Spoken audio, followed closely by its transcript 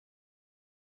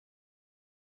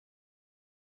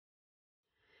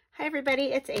Hi everybody,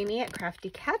 it's Amy at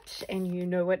Crafty Cat, and you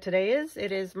know what today is.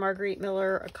 It is Margarete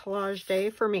Miller Collage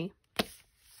Day for me.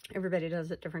 Everybody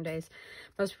does it different days.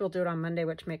 Most people do it on Monday,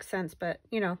 which makes sense, but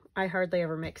you know, I hardly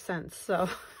ever make sense. So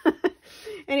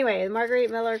anyway, the Margarete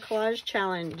Miller Collage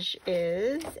Challenge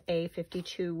is a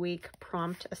 52-week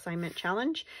prompt assignment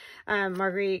challenge.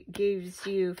 Margarete gives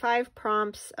you 5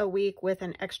 prompts a week with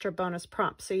an extra bonus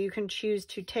prompt. So you can choose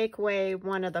to take away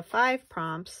one of the 5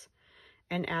 prompts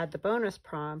and add the bonus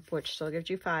prompt, which still gives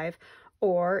you 5,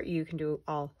 or you can do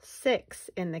all 6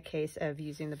 in the case of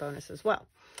using the bonus as well.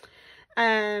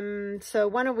 So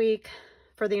 1 a week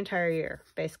for the entire year,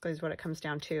 basically is what it comes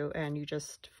down to, and you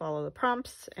just follow the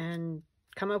prompts and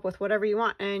come up with whatever you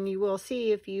want. And you will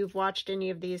see, if you've watched any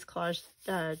of these collage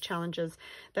challenges,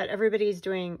 that everybody's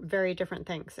doing very different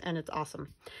things, and it's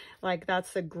awesome. Like,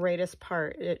 that's the greatest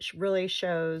part. It really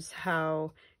shows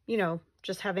how, you know,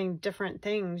 just having different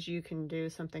things, you can do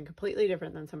something completely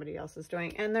different than somebody else is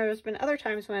doing. And there's been other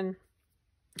times when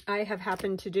I have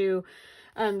happened to do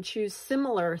choose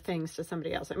similar things to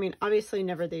somebody else. I mean, obviously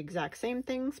never the exact same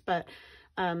things, but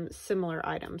similar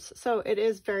items. So it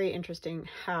is very interesting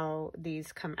how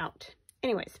these come out.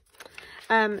 Anyways,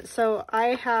 so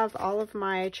I have all of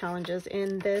my challenges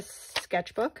in this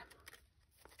sketchbook.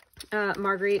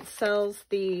 Margarete sells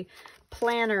the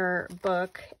planner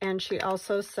book, and she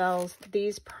also sells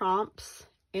these prompts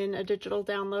in a digital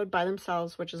download by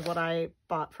themselves, which is what I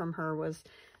bought from her, was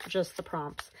just the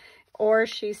prompts. Or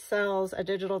she sells a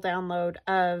digital download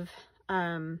of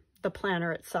the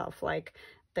planner itself, like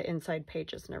the inside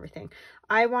pages and everything.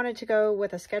 I wanted to go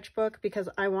with a sketchbook because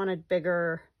I wanted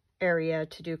bigger area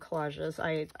to do collages.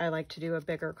 I like to do a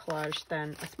bigger collage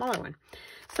than a smaller one.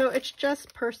 So it's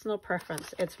just personal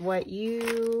preference. It's what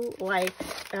you like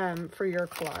for your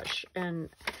collage, and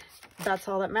that's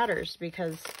all that matters,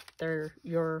 because they're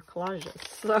your collages.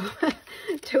 So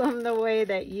do them the way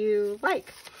that you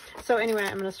like. So anyway,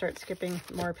 I'm going to start skipping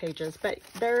more pages, but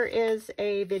there is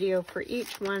a video for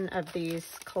each one of these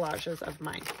collages of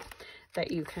mine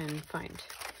that you can find.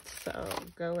 So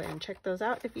go and check those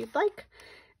out if you'd like.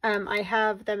 I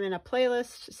have them in a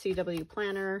playlist, CW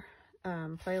Planner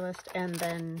playlist, and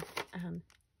then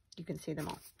you can see them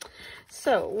all.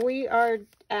 So we are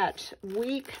at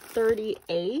week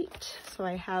 38. So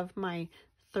I have my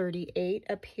 38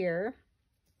 up here.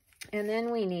 And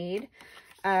then we need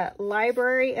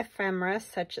library ephemera,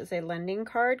 such as a lending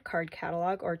card, card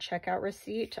catalog, or checkout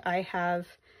receipt. I have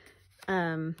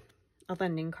a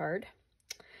lending card.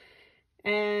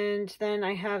 And then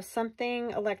I have something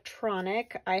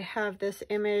electronic. I have this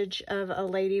image of a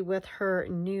lady with her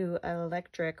new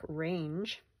electric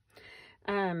range.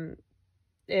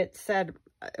 It said,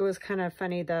 it was kind of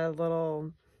funny, the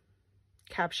little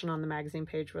caption on the magazine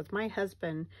page was, "My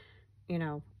husband, you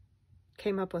know,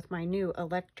 came up with my new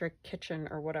electric kitchen,"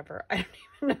 or whatever. I don't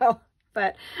even know,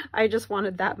 but I just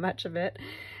wanted that much of it.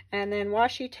 And then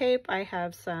washi tape, I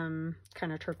have some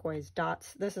kind of turquoise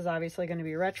dots. This is obviously going to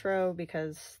be retro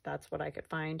because that's what I could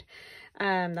find.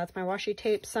 That's my washi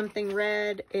tape. Something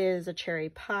red is a cherry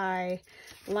pie.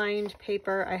 Lined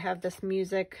paper, I have this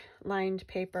music lined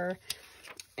paper.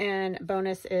 And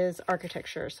bonus is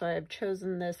architecture. So I've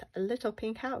chosen this little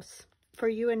pink house for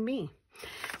you and me.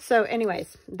 So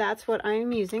anyways, that's what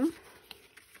I'm using.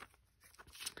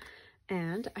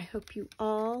 And I hope you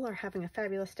all are having a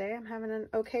fabulous day. I'm having an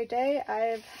okay day.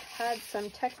 I've had some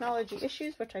technology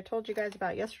issues, which I told you guys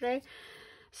about yesterday.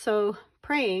 So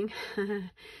praying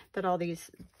that all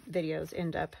these videos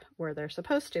end up where they're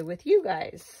supposed to with you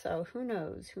guys. So who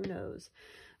knows? Who knows?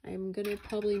 I'm going to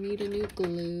probably need a new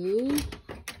glue.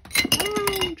 Oh,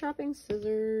 I'm dropping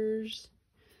scissors.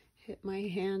 Hit my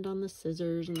hand on the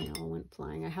scissors and they all went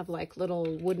flying. I have like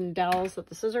little wooden dowels that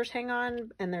the scissors hang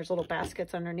on, and there's little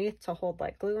baskets underneath to hold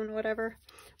like glue and whatever.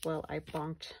 Well, I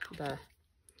bonked the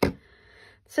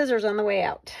scissors on the way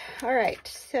out. All right,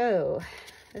 so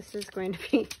this is going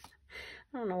to be,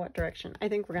 I don't know what direction. I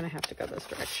think we're going to have to go this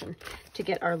direction to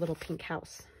get our little pink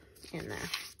house in there,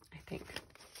 I think.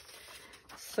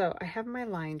 So I have my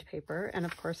lined paper, and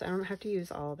of course I don't have to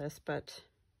use all of this, but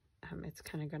it's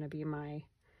kind of going to be my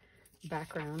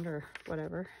background or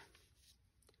whatever.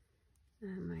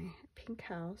 And my pink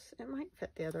house, it might fit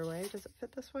the other way. Does it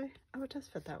fit this way? Oh, it does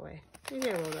fit that way.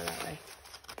 Maybe I will go that way.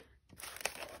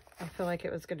 I feel like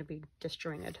it was going to be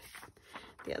disjointed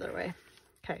the other way.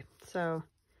 Okay, so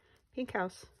pink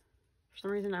house. For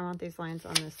some reason I want these lines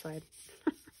on this side.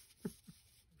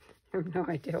 I have no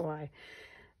idea why,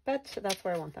 but that's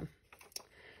where I want them.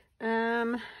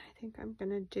 I think I'm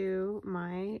gonna do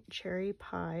my cherry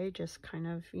pie, just kind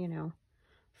of, you know,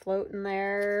 floating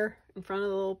there in front of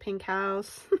the little pink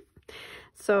house.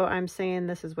 So I'm saying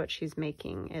this is what she's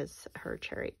making, is her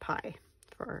cherry pie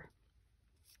for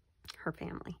her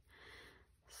family.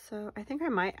 So I think I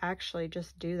might actually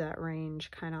just do that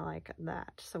range kind of like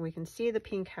that. So we can see the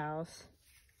pink house.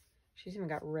 She's even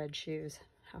got red shoes.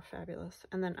 How fabulous.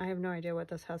 And then I have no idea what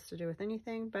this has to do with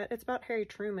anything, but it's about Harry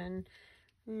Truman.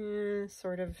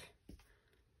 Sort of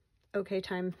okay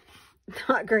time.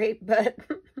 Not great, but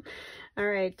all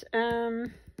right.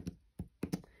 The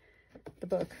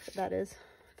book, that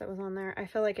was on there. I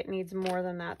feel like it needs more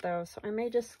than that though, so I may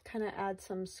just kind of add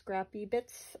some scrappy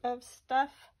bits of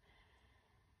stuff.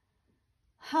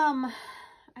 I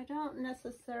don't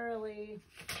necessarily,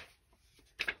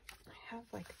 I have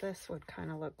like this would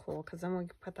kind of look cool because then we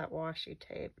could put that washi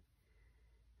tape.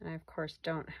 And I of course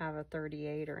don't have a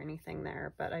 38 or anything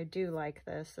there, but I do like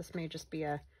this. This may just be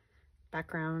a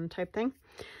background type thing.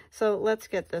 So let's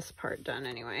get this part done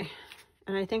anyway.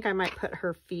 And I think I might put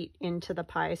her feet into the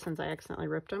pie since I accidentally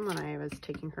ripped them when I was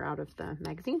taking her out of the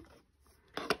magazine.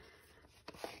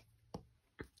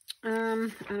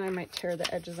 And I might tear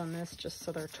the edges on this just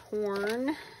so they're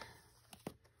torn.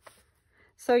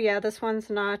 So yeah, this one's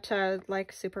not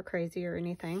like super crazy or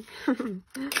anything.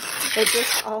 It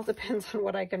just all depends on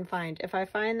what I can find. If I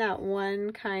find that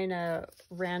one kind of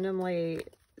randomly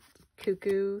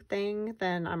cuckoo thing,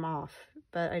 then I'm off.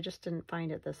 But I just didn't find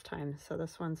it this time, so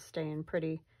this one's staying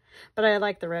pretty. But I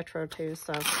like the retro too,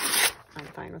 so I'm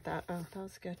fine with that. Oh, that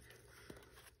was good.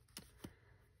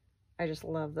 I just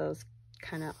love those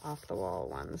kind of off-the-wall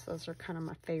ones. Those are kind of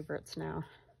my favorites now.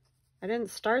 I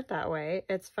didn't start that way.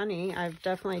 It's funny. I've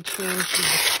definitely changed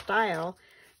my style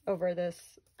over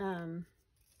this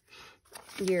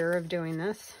year of doing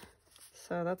this.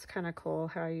 So that's kind of cool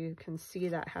how you can see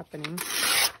that happening.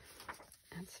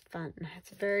 It's fun. It's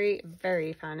very,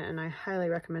 very fun, and I highly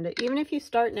recommend it. Even if you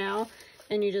start now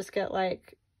and you just get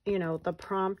like, you know, the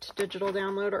prompt digital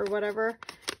download or whatever,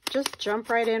 just jump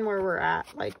right in where we're at.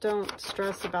 Like, don't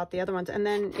stress about the other ones. And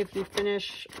then if you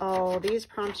finish all these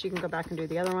prompts, you can go back and do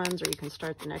the other ones, or you can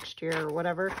start the next year or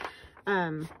whatever.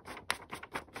 Or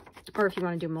if you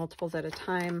want to do multiples at a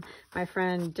time. My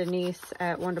friend Denise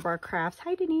at Wonderbar Crafts,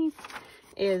 hi Denise,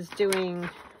 is doing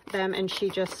them, and she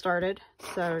just started.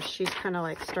 So she's kind of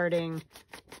like starting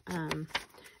and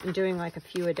doing like a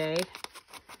few a day.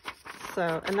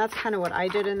 So, and that's kind of what I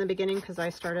did in the beginning because I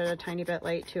started a tiny bit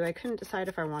late too. I couldn't decide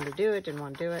if I wanted to do it, didn't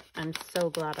want to do it. I'm so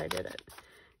glad I did it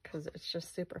because it's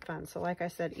just super fun. So like I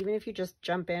said, even if you just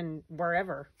jump in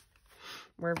wherever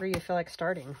you feel like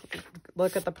starting,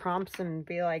 look at the prompts and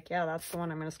be like, yeah, that's the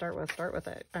one I'm going to start with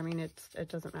it. I mean, it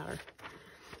doesn't matter.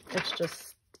 It's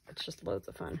just loads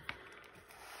of fun.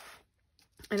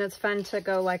 And it's fun to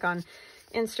go like on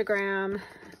Instagram,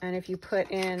 and if you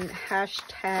put in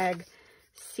hashtag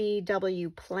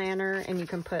CW planner, and you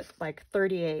can put like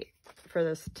 38 for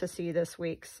this to see this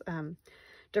week's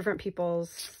different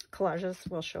people's collages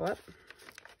will show up,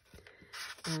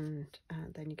 and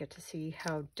then you get to see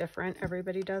how different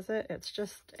everybody does it. It's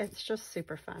just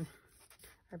super fun.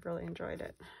 I've really enjoyed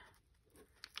it,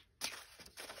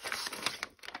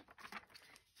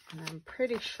 and I'm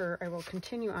pretty sure I will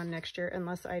continue on next year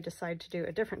unless I decide to do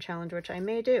a different challenge, which I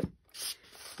may do,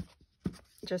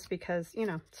 just because, you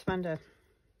know, it's fun to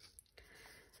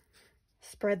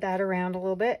spread that around a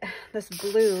little bit. This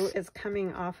blue is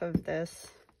coming off of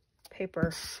this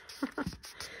paper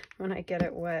when I get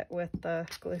it wet with the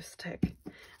glue stick.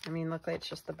 I mean, luckily it's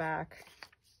just the back.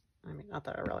 I mean, not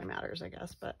that it really matters, I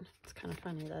guess, but it's kind of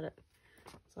funny that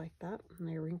it's like that, and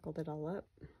I wrinkled it all up.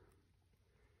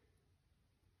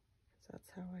 That's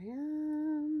how I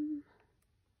am.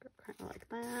 Kind of like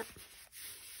that.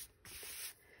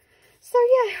 So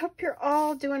yeah, I hope you're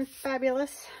all doing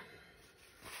fabulous.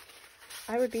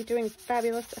 I would be doing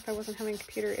fabulous if I wasn't having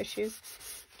computer issues.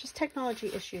 Just technology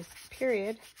issues,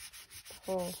 period.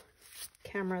 The whole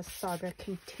camera saga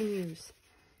continues.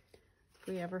 If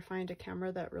we ever find a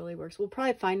camera that really works, we'll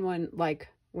probably find one like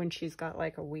when she's got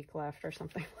like a week left or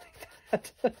something like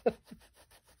that.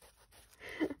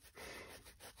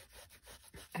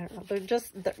 I don't know. They're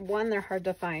just, they're hard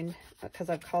to find because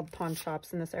I've called pawn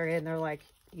shops in this area and they're like,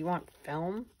 you want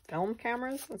film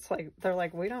cameras? It's like, they're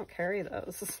like, we don't carry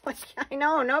those. It's like, I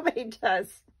know, nobody does.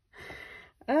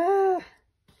 That's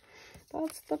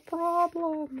the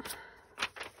problem.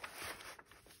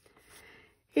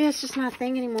 Yeah, it's just not a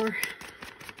thing anymore.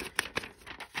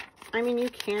 I mean, you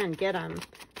can get them,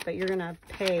 but you're gonna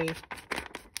pay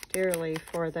dearly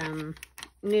for them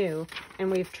new. And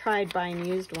we've tried buying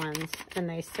used ones, and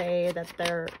they say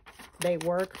that they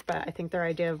work, but I think their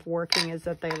idea of working is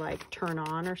that they like turn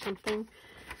on or something.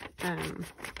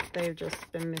 They've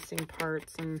just been missing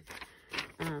parts, and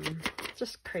it's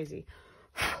just crazy.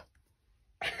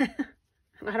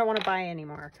 And I don't want to buy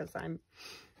anymore because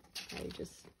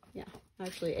yeah.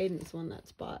 Actually, Aiden's the one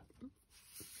that's bought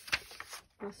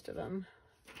most of them.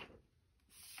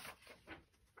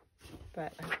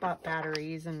 But I bought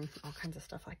batteries and all kinds of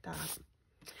stuff like that.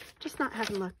 Just not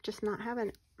having luck. Just not having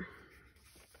it.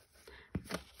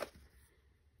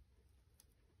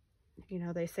 You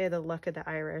know, they say the luck of the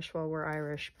Irish. Well, we're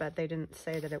Irish, but they didn't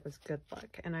say that it was good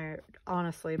luck. And I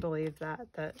honestly believe that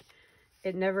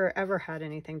it never, ever had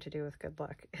anything to do with good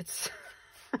luck. It's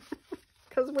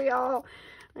because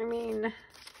I mean,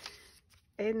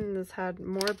 Aiden has had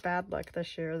more bad luck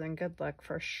this year than good luck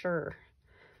for sure.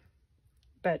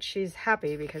 But she's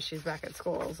happy because she's back at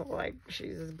school. So, like,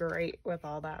 she's great with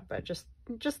all that. But just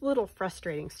little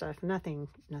frustrating stuff. Nothing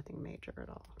major at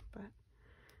all. But,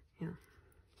 yeah.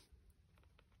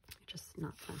 Just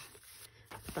not fun.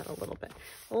 But a little bit.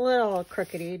 A little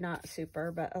crookedy. Not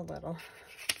super, but a little.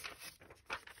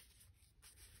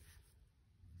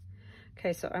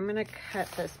 Okay, so I'm going to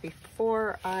cut this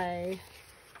before I,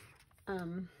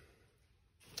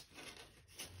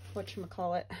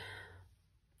 whatchamacallit,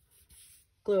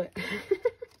 glue it.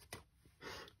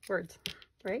 Words,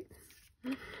 right?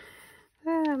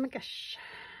 Oh my gosh.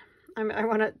 I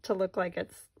want it to look like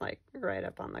it's like right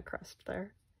up on the crust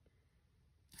there.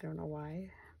 I don't know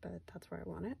why, but that's where I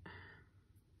want it.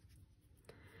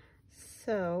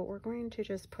 So we're going to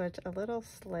just put a little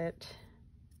slit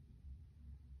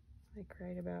like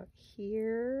right about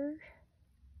here.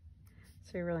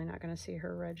 So you're really not going to see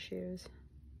her red shoes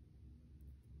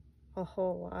a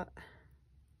whole lot.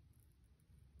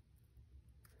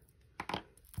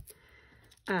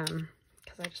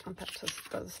 Because I just want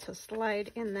those to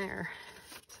slide in there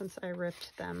since I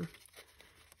ripped them.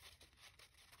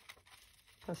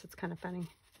 Plus it's kind of funny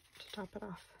to top it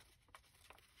off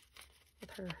with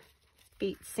her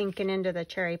feet sinking into the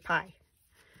cherry pie.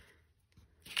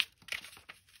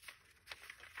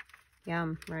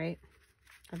 Yum, right?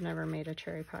 I've never made a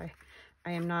cherry pie.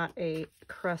 I am not a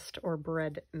crust or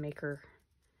bread maker.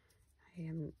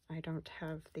 I don't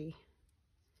have I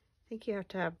think you have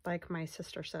to have, like my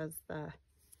sister says, the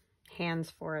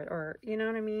hands for it, or you know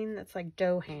what I mean? It's like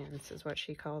dough hands is what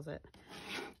she calls it.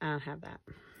 I don't have that.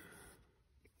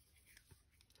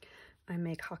 I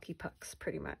make hockey pucks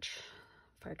pretty much.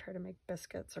 If I try to make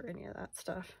biscuits or any of that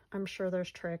stuff. I'm sure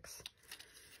there's tricks,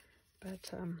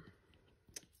 but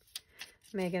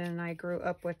Megan and I grew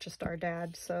up with just our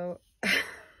dad, so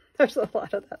there's a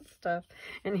lot of that stuff.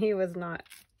 And he was not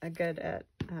good at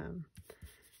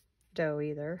dough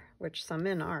either, which some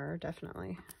men are,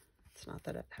 definitely. It's not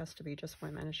that it has to be just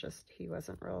women, it's just he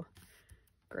wasn't real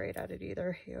great at it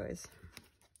either. He always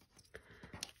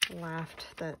laughed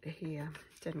that he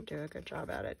didn't do a good job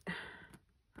at it.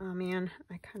 Oh man,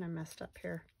 I kind of messed up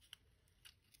here.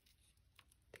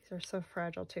 These are so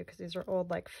fragile too, because these are old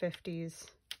like 50s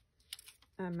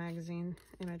magazine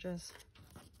images.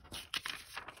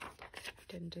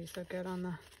 Didn't do so good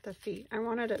on the feet. I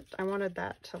wanted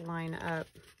that to line up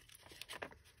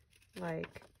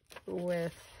like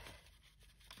with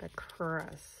the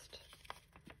crust,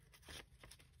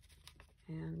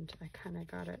 and I kind of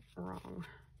got it wrong.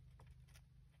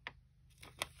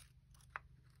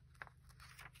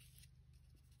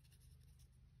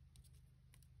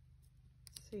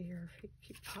 See your feet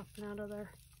keep popping out of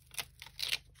there.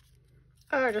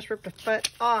 Oh, I just ripped a foot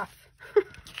off.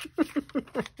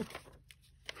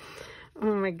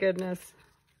 Oh my goodness.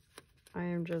 I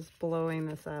am just blowing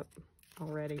this up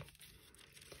already.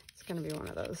 It's going to be one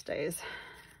of those days.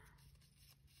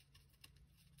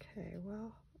 Okay,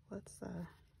 well, let's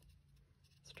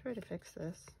try to fix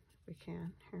this if we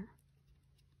can here.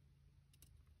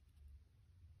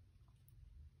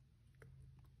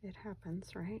 It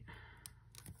happens, right?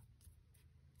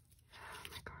 Oh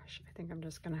my gosh, I think I'm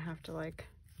just going to have to like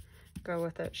go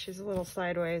with it. She's a little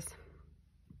sideways.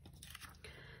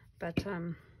 But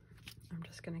I'm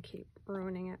just going to keep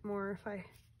ruining it more if I...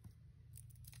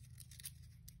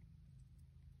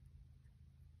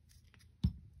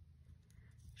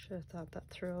 Should have thought that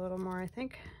through a little more, I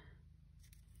think.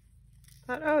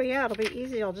 Thought, oh yeah, it'll be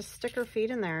easy. I'll just stick her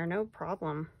feet in there. No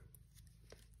problem.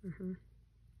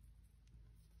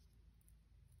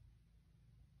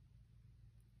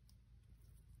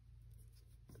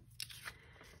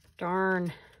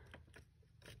 Darn.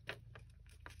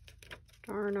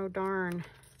 Darn, oh darn.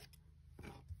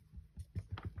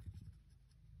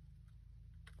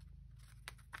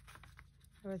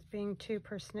 I was being too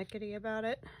persnickety about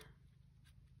it.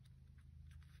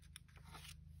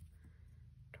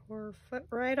 Tore her foot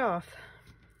right off.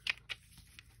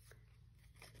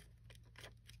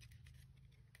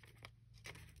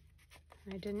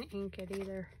 I didn't ink it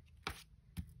either.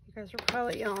 You guys are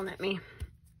probably yelling at me.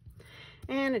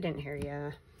 And I didn't hear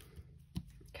you.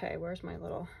 Okay, where's my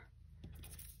little...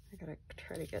 I gotta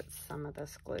try to get some of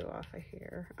this glue off of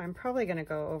here. I'm probably gonna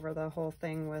go over the whole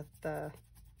thing with the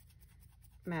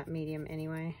matte medium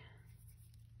anyway.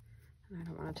 And I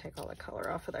don't want to take all the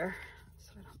color off of there,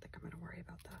 so I don't think I'm gonna worry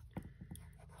about that.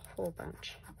 A whole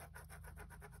bunch.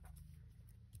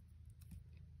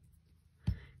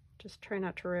 Just try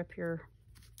not to rip your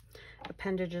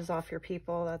appendages off your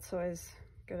people. That's always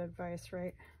good advice,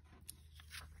 right?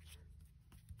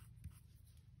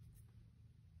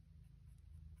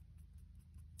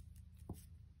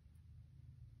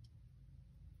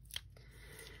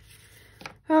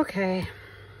 Okay,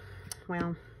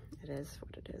 well, it is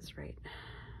what it is, right?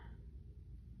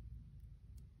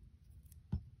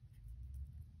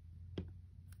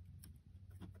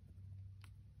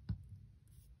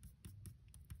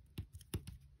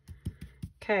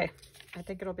 Okay, I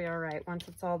think it'll be all right once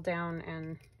it's all down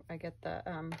and I get the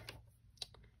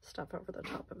stuff over the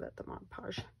top of it, the Mod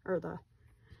Podge, or the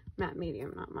matte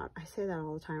medium, not Mod. I say that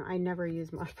all the time. I never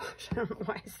use Mod Podge. I don't know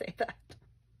why I say that.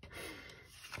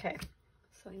 Okay,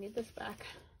 so I need this back.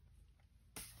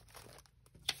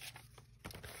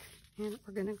 And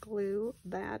we're gonna glue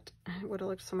that. It would have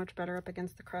looked so much better up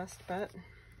against the crust, but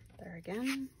there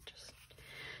again,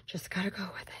 just gotta go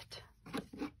with it.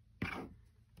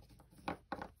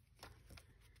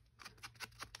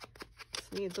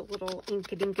 This needs a little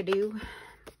ink-a-dink-a-doo.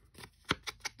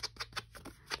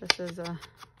 This is a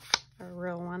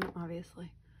real one,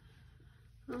 obviously.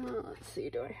 Let's see,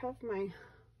 do I have my...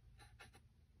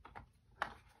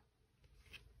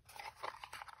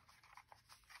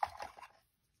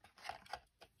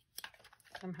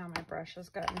 Somehow my brush has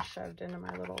gotten shoved into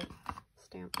my little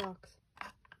stamp box.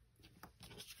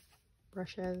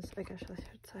 Brushes, I guess I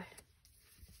should say.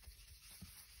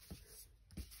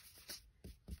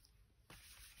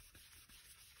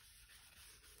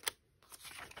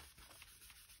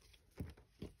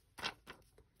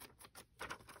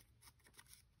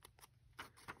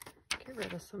 Get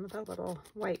rid of some of the little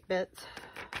white bits.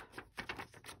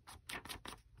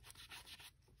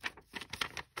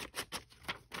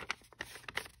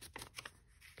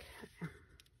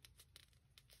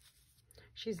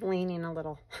 She's leaning a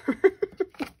little. I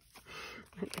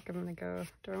think I'm gonna go,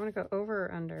 do I wanna go over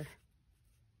or under?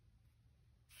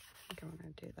 I think I'm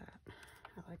gonna do that.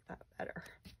 I like that better.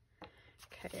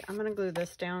 Okay, I'm gonna glue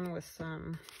this down with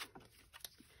some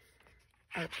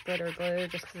art glitter glue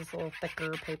just because it's a little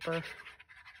thicker paper.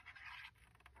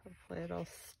 Hopefully it'll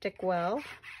stick well.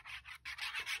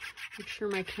 Make sure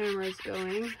my camera is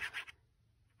going.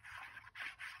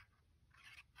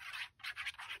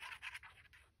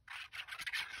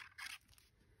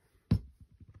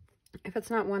 If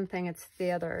it's not one thing, it's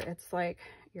the other. It's like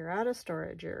you're out of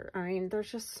storage. I mean, there's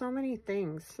just so many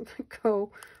things that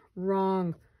go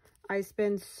wrong. I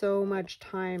spend so much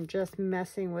time just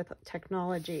messing with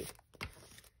technology.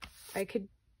 I could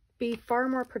be far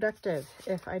more productive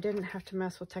if I didn't have to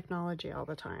mess with technology all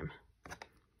the time.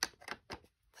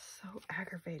 It's so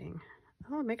aggravating.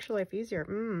 Oh, it makes your life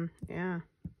easier. Yeah,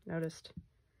 noticed.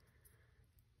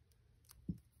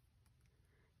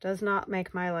 Does not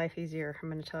make my life easier, I'm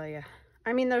going to tell you.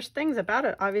 I mean, there's things about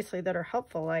it, obviously, that are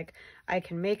helpful. Like, I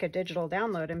can make a digital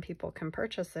download and people can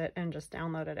purchase it and just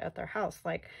download it at their house.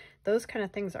 Like, those kind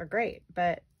of things are great.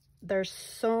 But there's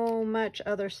so much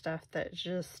other stuff that's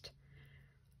just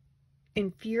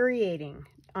infuriating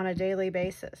on a daily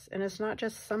basis. And it's not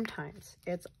just sometimes.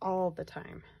 It's all the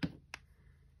time.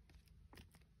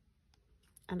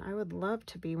 And I would love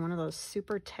to be one of those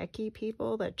super techie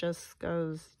people that just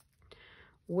goes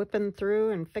whipping through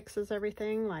and fixes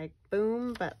everything like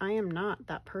boom, but I am not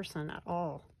that person at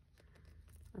all.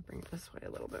 I'll bring it this way a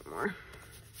little bit more.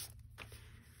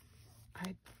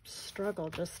 I struggle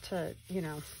just to, you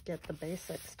know, get the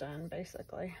basics done,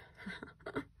 basically.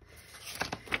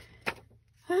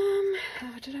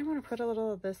 Did I want to put a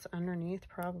little of this underneath?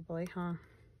 Probably, huh?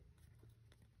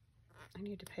 I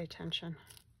need to pay attention.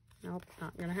 Nope,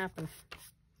 not gonna happen.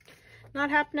 Not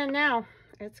happening now.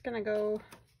 It's gonna go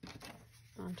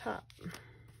on top.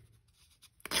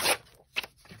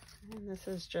 And this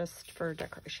is just for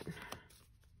decoration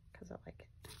because I like it.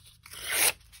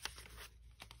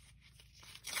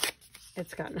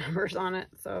 It's got numbers on it,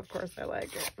 so of course I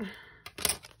like it.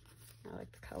 I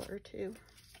like the color too.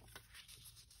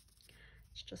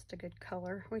 It's just a good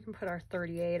color. We can put our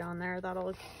 38 on there.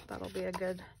 That'll be a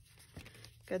good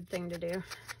thing to do.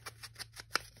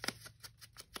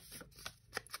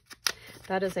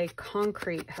 That is a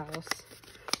concrete house.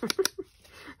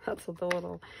 That's what the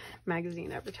little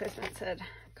magazine advertisement said.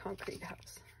 Concrete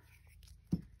house.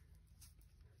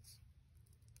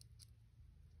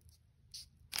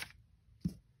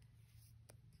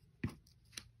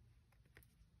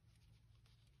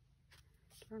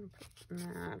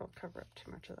 Nah, it'll cover up too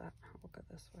much of that. We'll go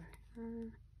this way.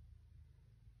 I'm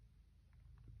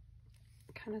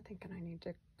kind of thinking I need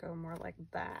to go more like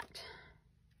that.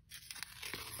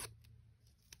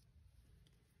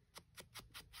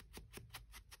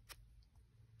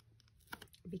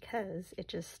 Because it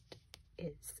just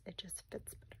fits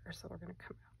better. So we're going to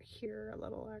come out here a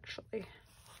little, actually.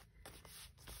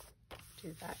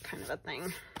 Do that kind of a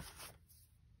thing.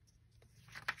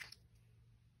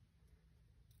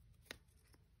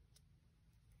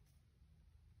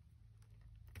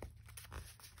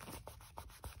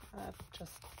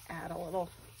 Just add a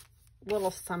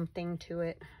little something to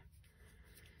it.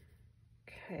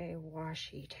 Okay,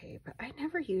 washi tape. I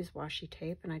never use washi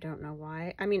tape, and I don't know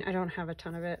why. I mean, I don't have a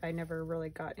ton of it. I never really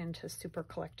got into super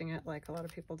collecting it like a lot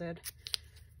of people did.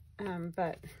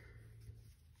 But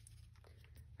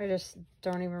I just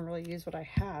don't even really use what I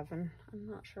have, and I'm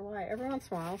not sure why. Every once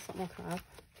in a while, something will come up.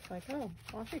 It's like, oh,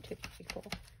 washi tape would be cool.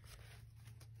 I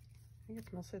think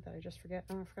it's mostly that I just forget.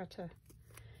 Oh, I forgot to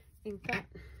ink that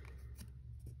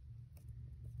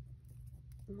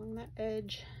along that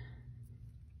edge.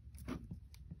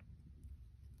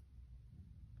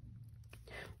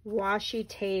 Washi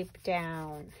tape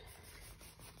down.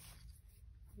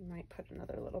 I might put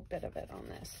another little bit of it on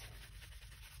this,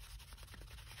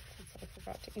 since I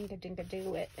forgot to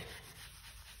ink-a-dink-a-do it.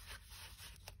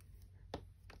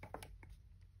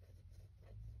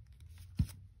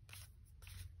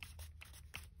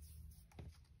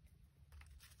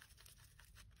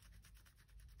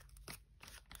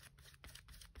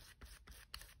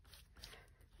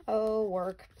 Oh,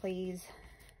 work, please.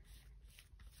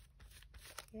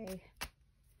 Yay.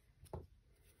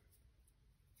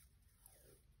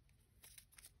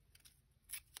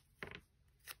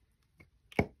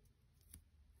 I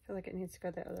feel like it needs to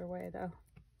go the other way, though.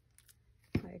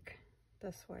 Like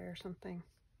this way or something.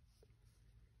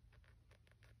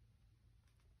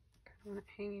 Kind of want it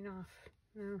hanging off.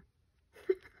 No.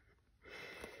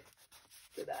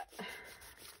 Do that.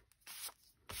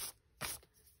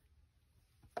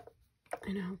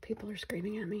 I know, people are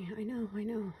screaming at me. I know.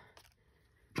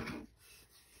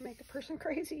 Make a person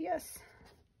crazy, yes.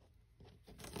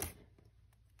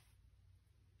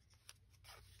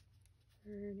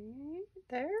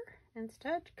 There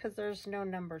instead, because there's no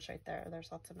numbers right there.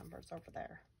 There's lots of numbers over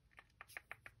there.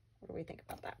 What do we think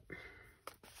about that?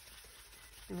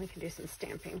 And we can do some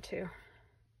stamping too,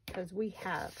 because we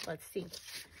have, let's see,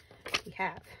 we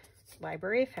have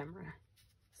library ephemera,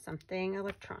 something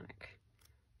electronic,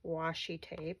 washi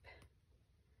tape,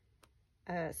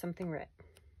 something red,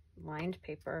 lined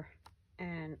paper,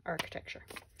 and architecture.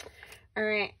 All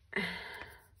right,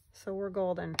 so we're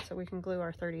golden, so we can glue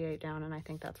our 38 down, and I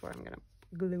think that's where I'm gonna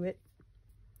glue it.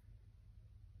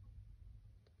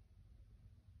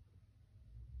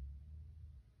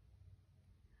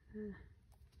 Uh,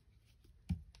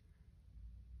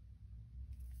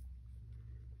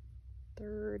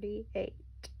 38.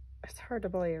 It's hard to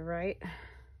believe, right?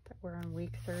 That we're on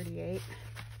week 38.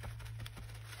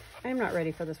 I'm not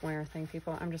ready for this winter thing,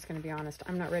 people. I'm just going to be honest.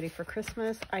 I'm not ready for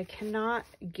Christmas. I cannot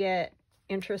get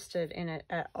interested in it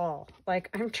at all. Like,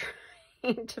 I'm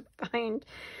trying to find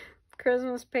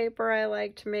Christmas paper I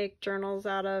like to make journals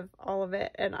out of, all of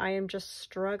it, and I am just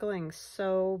struggling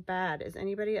so bad. Is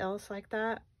anybody else like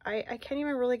that? I can't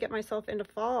even really get myself into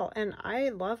fall, and I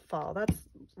love fall. That's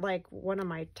like one of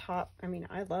my top, I mean,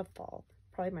 I love fall.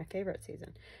 Probably my favorite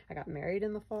season. I got married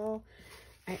in the fall.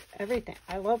 Everything.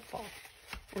 I love fall.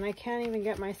 And I can't even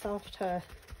get myself to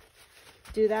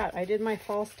do that. I did my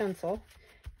fall stencil,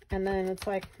 and then it's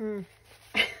like,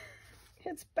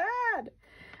 it's bad.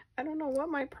 I don't know what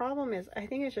my problem is. I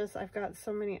think it's just I've got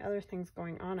so many other things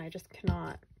going on. I just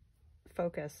cannot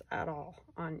focus at all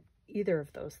on either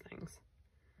of those things.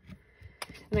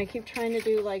 And I keep trying to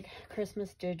do like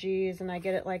Christmas digis, and I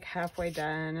get it like halfway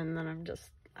done, and then I'm just,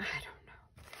 I don't know.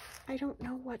 I don't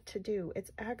know what to do.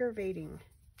 It's aggravating.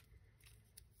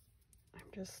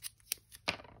 I'm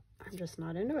just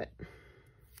not into it.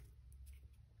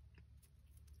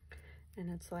 And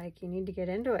it's like, you need to get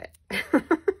into it.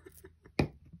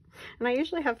 And I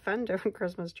usually have fun doing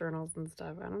Christmas journals and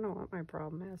stuff. I don't know what my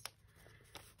problem is.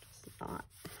 Just not.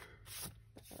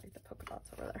 I like the polka dots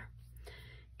over there.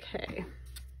 Okay.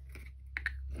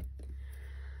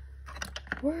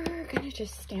 We're gonna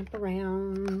just stamp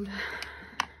around.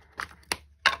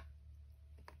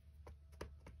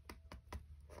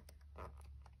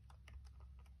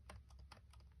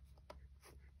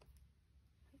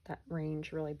 That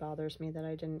range really bothers me that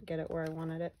I didn't get it where I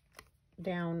wanted it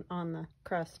down on the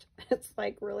crust. It's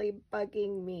like really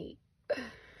bugging me.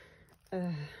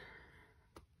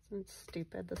 It's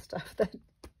stupid, the stuff that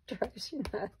drives you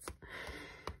nuts.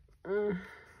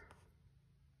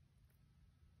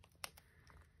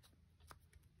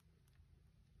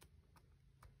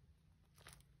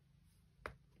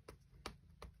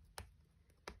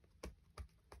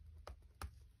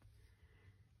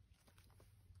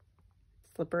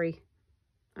 Slippery.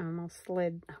 I almost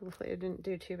slid. Hopefully it didn't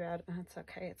do too bad. That's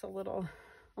okay. It's a little,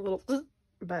 but it'll be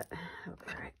all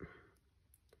right.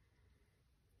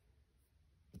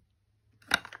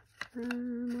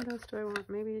 What else do I want?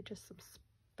 Maybe just some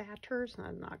spatters.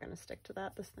 I'm not going to stick to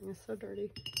that. This thing is so dirty.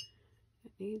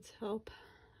 It needs help.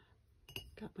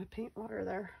 Got my paint water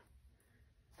there.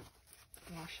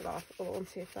 Wash it off a little and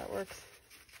see if that works.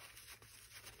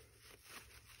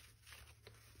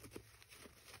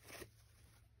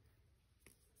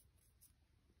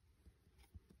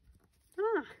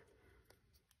 Ah,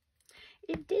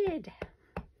 it did.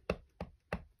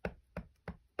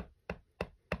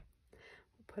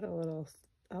 Put a little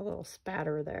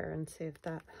spatter there and see if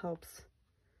that helps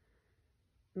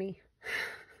me.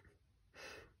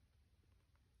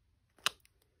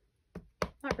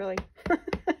 Not really.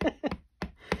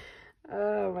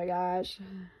 Oh my gosh.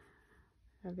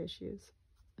 I have issues.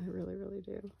 I really, really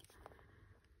do.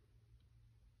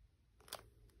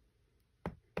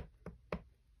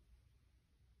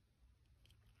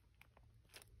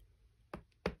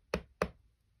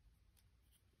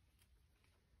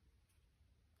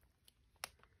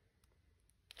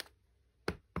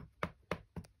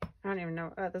 I don't even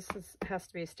know. This has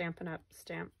to be a Stampin' Up!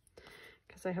 Stamp,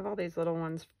 because I have all these little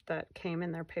ones that came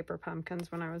in their paper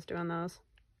pumpkins when I was doing those.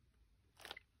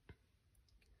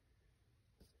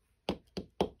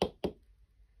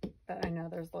 But I know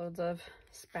there's loads of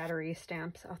spattery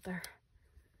stamps out there.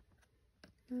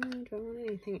 Do I want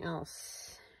anything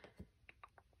else?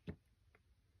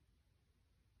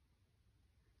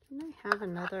 Didn't I have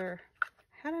another?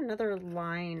 I had another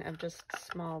line of just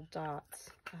small dots.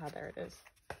 Ah, there it is.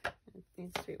 It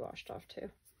needs to be washed off too.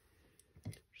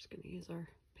 We're just going to use our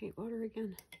paint water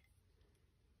again.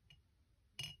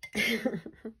 I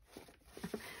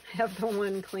have the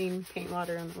one clean paint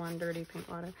water and the one dirty paint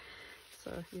water.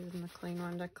 So using the clean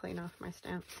one to clean off my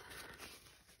stamps.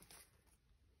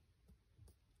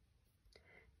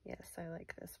 Yes, I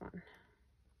like this one.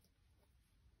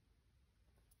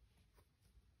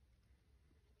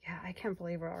 Yeah, I can't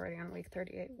believe we're already on week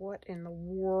 38. What in the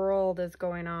world is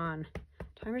going on?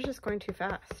 Time is just going too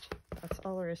fast. That's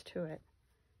all there is to it.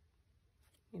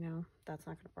 You know, that's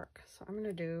not going to work. So I'm going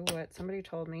to do what somebody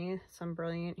told me, some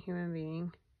brilliant human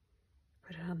being.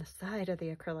 Put it on the side of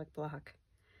the acrylic block.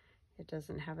 It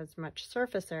doesn't have as much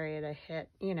surface area to hit,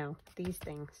 you know, these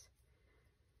things.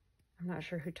 I'm not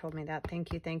sure who told me that.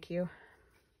 Thank you, thank you.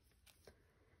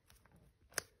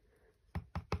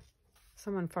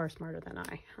 Someone far smarter than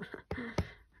I. I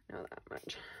know that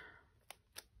much.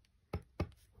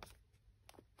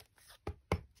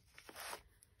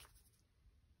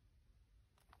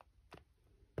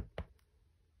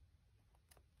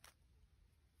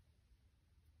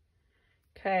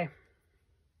 Okay,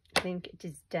 I think it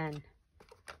is done.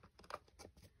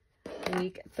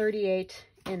 Week 38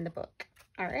 in the book.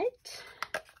 All right.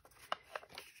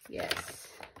 Yes.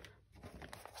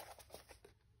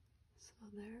 So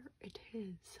there it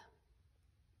is.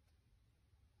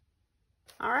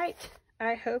 All right.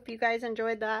 I hope you guys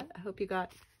enjoyed that. I hope you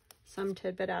got some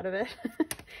tidbit out of it.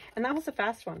 And that was a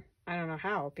fast one. I don't know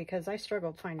how, because I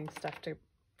struggled finding stuff to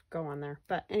go on there.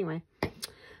 But anyway.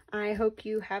 I hope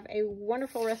you have a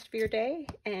wonderful rest of your day,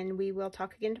 and we will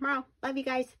talk again tomorrow. Love you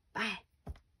guys. Bye.